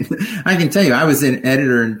I can tell you, I was an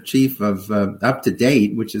editor-in-chief of Up to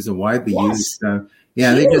Date, which is a widely used.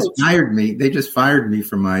 Yeah, huge. They just fired me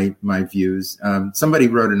for my views. Somebody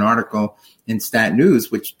wrote an article in Stat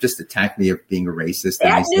News, which just attacked me of being a racist.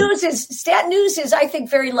 Stat News is, I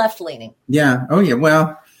think, very left-leaning. Yeah. Oh, yeah.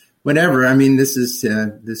 Well, whatever. I mean, this is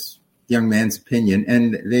this young man's opinion,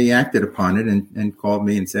 and they acted upon it and called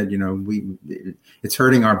me and said, it's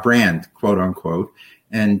hurting our brand, quote unquote.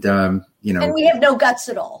 And, and we have no guts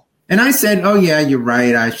at all. And I said, oh, yeah, you're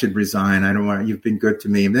right. I should resign. I don't want, you've been good to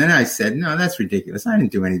me. And then I said, no, that's ridiculous. I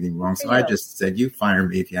didn't do anything wrong. So I just said, you fire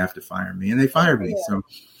me if you have to fire me. And they fired me. So,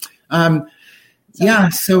 I'm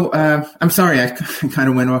sorry. I kind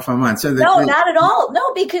of went off on mine. No, not at all.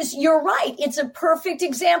 No, because you're right. It's a perfect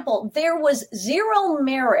example. There was zero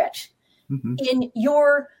merit in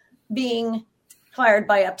your being fired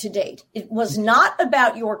by Up to Date. It was not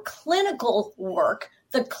about your clinical work,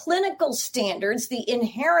 the clinical standards, the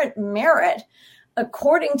inherent merit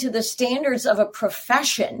according to the standards of a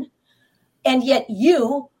profession, and yet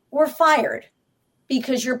you were fired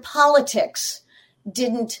because your politics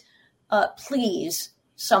didn't please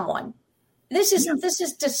someone. This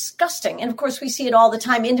is disgusting. And of course, we see it all the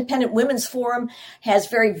time. Independent Women's Forum has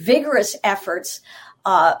very vigorous efforts.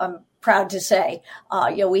 I'm proud to say,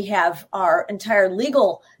 we have our entire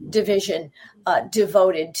legal division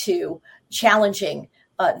devoted to challenging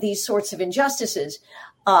these sorts of injustices,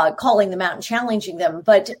 calling them out and challenging them.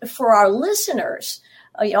 But for our listeners,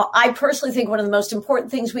 I personally think one of the most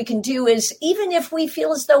important things we can do is, even if we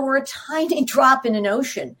feel as though we're a tiny drop in an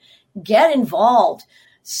ocean, get involved.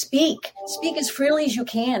 Speak as freely as you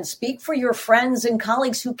can. Speak for your friends and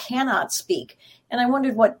colleagues who cannot speak. And I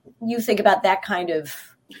wondered what you think about that kind of,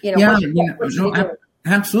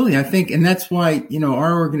 absolutely. I think, and that's why,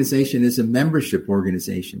 our organization is a membership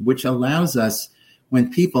organization, which allows us, when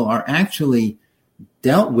people are actually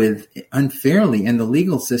dealt with unfairly and the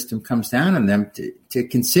legal system comes down on them, to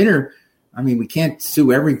consider. I mean, we can't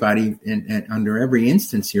sue everybody under every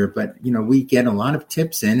instance here, but, we get a lot of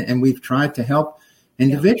tips in, and we've tried to help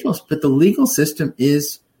individuals. But the legal system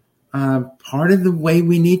is part of the way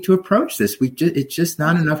we need to approach this. It's just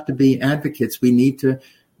not enough to be advocates. We need to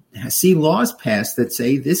see laws passed that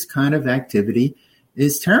say this kind of activity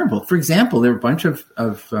is terrible. For example, there are a bunch of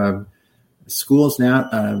schools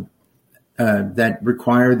now that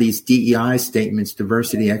require these DEI statements,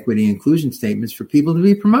 diversity, equity, inclusion statements, for people to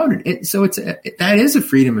be promoted. That is a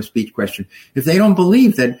freedom of speech question. If they don't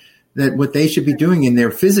believe that what they should be doing in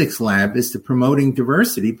their physics lab is to promoting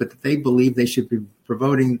diversity, but that they believe they should be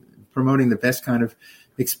promoting the best kind of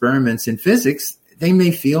experiments in physics, they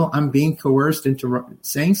may feel I'm being coerced into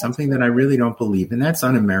saying something that I really don't believe. And that's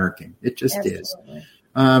un-American. It just Absolutely. Is.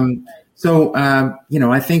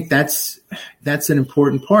 I think that's an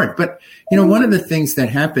important part. But, one of the things that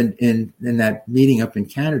happened in that meeting up in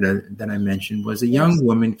Canada that I mentioned was a young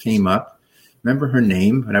woman came up. Remember her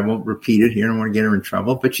name, but I won't repeat it here. I don't want to get her in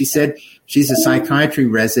trouble. But she said she's a psychiatry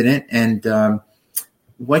resident, and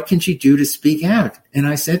what can she do to speak out? And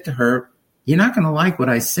I said to her, you're not going to like what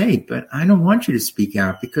I say, but I don't want you to speak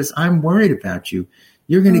out because I'm worried about you.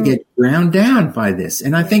 You're going to get ground down by this.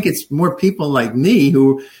 And I think it's more people like me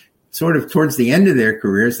who sort of towards the end of their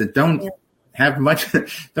careers that don't have much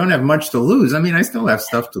to lose. I mean, I still have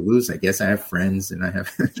stuff to lose. I guess I have friends and I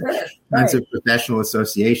have kinds of professional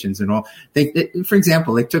associations and all. For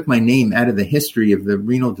example, they took my name out of the history of the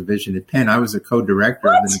renal division at Penn. I was a co-director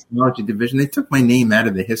of the nephrology division. They took my name out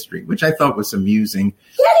of the history, which I thought was amusing.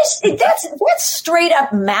 That's straight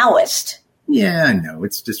up Maoist. Yeah, I know.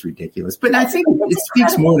 It's just ridiculous. But I think it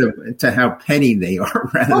speaks more to how petty they are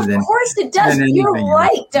rather than. Of course it does. You're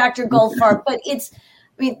right, Dr. Goldfarb. But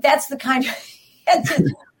that's the kind of.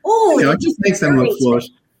 It just makes them look foolish.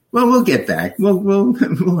 Well, we'll get back. We'll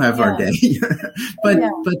have our day. but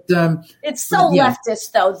it's so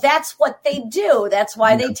leftist, though. That's what they do. That's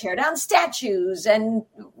why they tear down statues and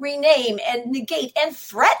rename and negate and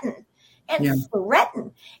threaten and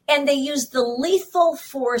they use the lethal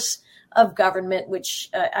force of government, which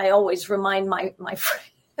I always remind my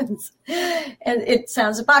friends, and it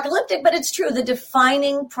sounds apocalyptic, but it's true. The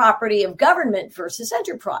defining property of government versus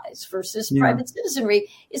enterprise versus private citizenry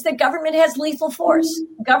is that government has lethal force.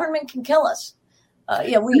 Government can kill us.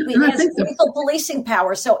 It has lethal policing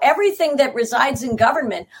power. So everything that resides in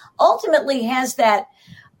government ultimately has that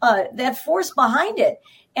force behind it.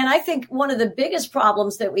 And I think one of the biggest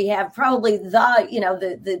problems that we have, probably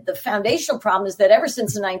the foundational problem, is that ever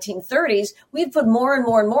since the 1930s, we've put more and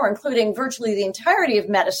more and more, including virtually the entirety of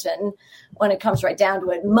medicine, when it comes right down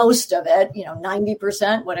to it, most of it,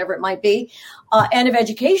 90%, whatever it might be, and of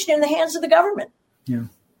education in the hands of the government. Yeah.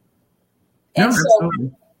 And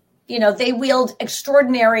they wield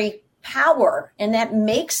extraordinary power, and that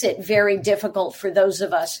makes it very difficult for those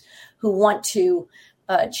of us who want to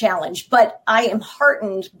challenge. But I am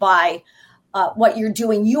heartened by what you're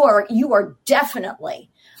doing. You are definitely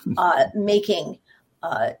making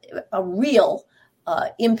a real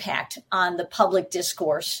impact on the public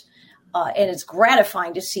discourse. And it's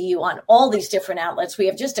gratifying to see you on all these different outlets. We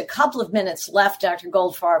have just a couple of minutes left, Dr.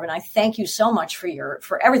 Goldfarb, and I thank you so much for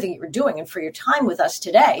everything you're doing and for your time with us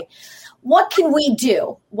today. What can we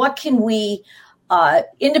do? What can we,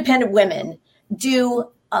 independent women,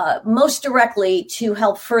 do most directly to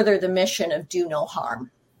help further the mission of Do No Harm?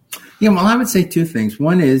 Yeah, well, I would say two things.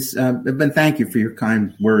 One is, but thank you for your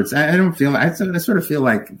kind words. I sort of feel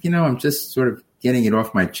like, I'm just sort of getting it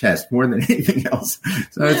off my chest more than anything else.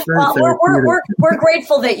 So it's we're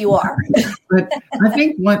grateful that you are. But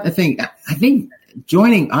I think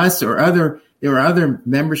joining us or there are other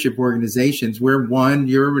membership organizations. We're one,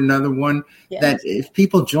 you're another one. Yes. That if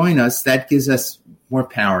people join us, that gives us more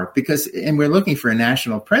power and we're looking for a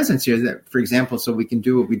national presence here that, for example, so we can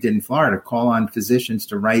do what we did in Florida, call on physicians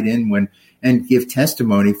to write in and give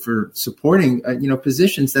testimony for supporting,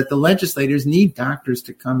 positions that the legislators need doctors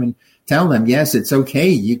to come and tell them, yes, it's okay.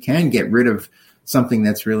 You can get rid of something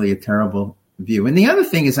that's really a terrible view. And the other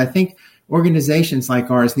thing is, I think organizations like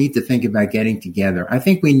ours need to think about getting together. I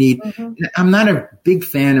think we need, I'm not a big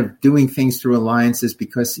fan of doing things through alliances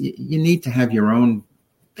because you need to have your own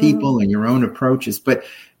people and your own approaches, but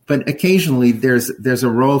occasionally there's a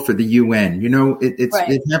role for the UN.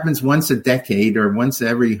 It happens once a decade or once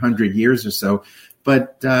every 100 years or so,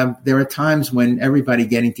 but there are times when everybody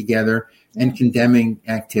getting together and condemning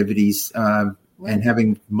activities and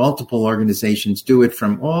having multiple organizations do it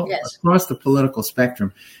from across the political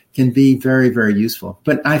spectrum can be very, very useful.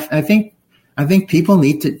 But I think people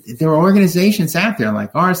need to. There are organizations out there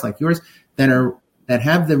like ours, like yours, that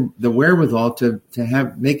have the wherewithal to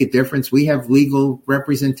make a difference. We have legal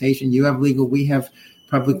representation. You have legal. We have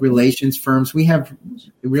public relations firms. We have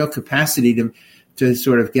real capacity to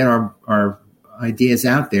sort of get our ideas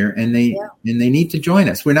out there, and they need to join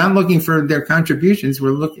us. We're not looking for their contributions.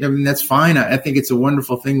 That's fine. I think it's a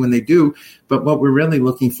wonderful thing when they do. But what we're really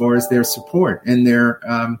looking for is their support and their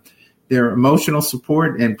their emotional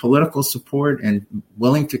support and political support and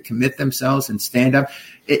willing to commit themselves and stand up.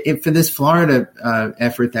 For this Florida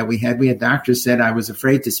effort that we had doctors said I was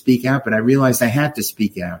afraid to speak out, but I realized I had to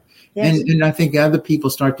speak out. Yes. And I think other people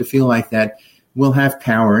start to feel like that will have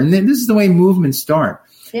power. And then this is the way movements start.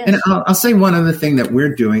 Yes. And I'll say one other thing that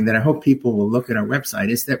we're doing that I hope people will look at our website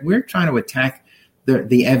is that we're trying to attack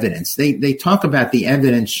the evidence. They talk about the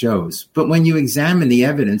evidence shows, but when you examine the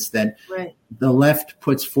evidence that the left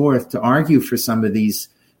puts forth to argue for some of these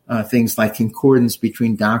things like concordance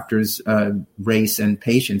between doctors' race and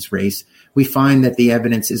patients' race, we find that the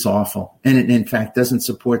evidence is awful and it, in fact, doesn't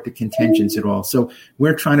support the contentions at all. So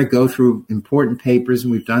we're trying to go through important papers,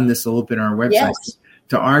 and we've done this a little bit on our website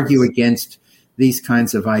to argue against these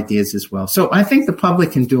kinds of ideas as well. So I think the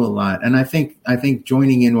public can do a lot. And I think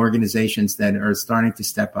joining in organizations that are starting to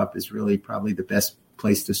step up is really probably the best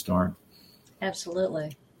place to start.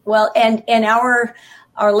 Absolutely. Well, and our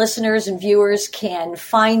listeners and viewers can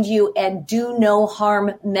find you at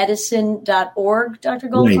donoharmmedicine.org, Dr.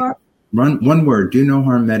 Goldfarb. One word,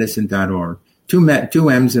 donoharmmedicine.org. Two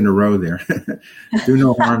M's in a row there. Do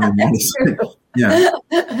no harm in medicine. Yeah.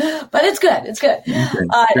 But it's good. It's good.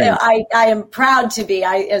 Okay, I am proud to be.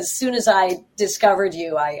 As soon as I discovered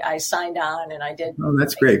you, I signed on and I did. Oh,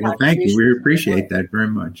 that's great. Well, thank you. We appreciate that very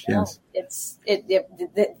much. Yes.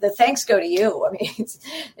 The thanks go to you. I mean,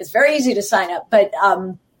 it's very easy to sign up, but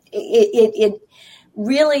it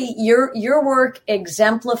really, your work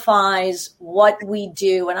exemplifies what we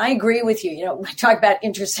do. And I agree with you. You know, we talk about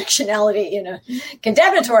intersectionality in a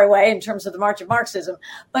condemnatory way in terms of the March of Marxism,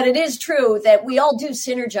 but it is true that we all do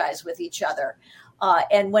synergize with each other.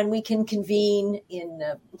 And when we can convene in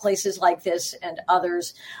places like this and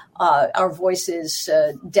others, our voices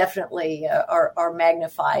definitely are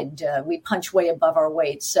magnified. We punch way above our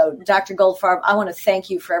weight. So, Dr. Goldfarb, I want to thank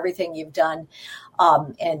you for everything you've done,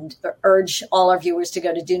 and urge all our viewers to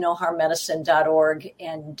go to donoharmmedicine.org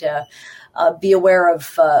and be aware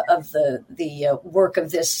of the work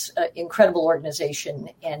of this incredible organization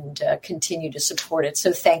and continue to support it.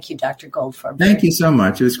 So, thank you, Dr. Goldfarb. Thank you so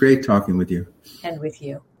much. It was great talking with you. And with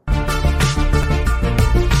you.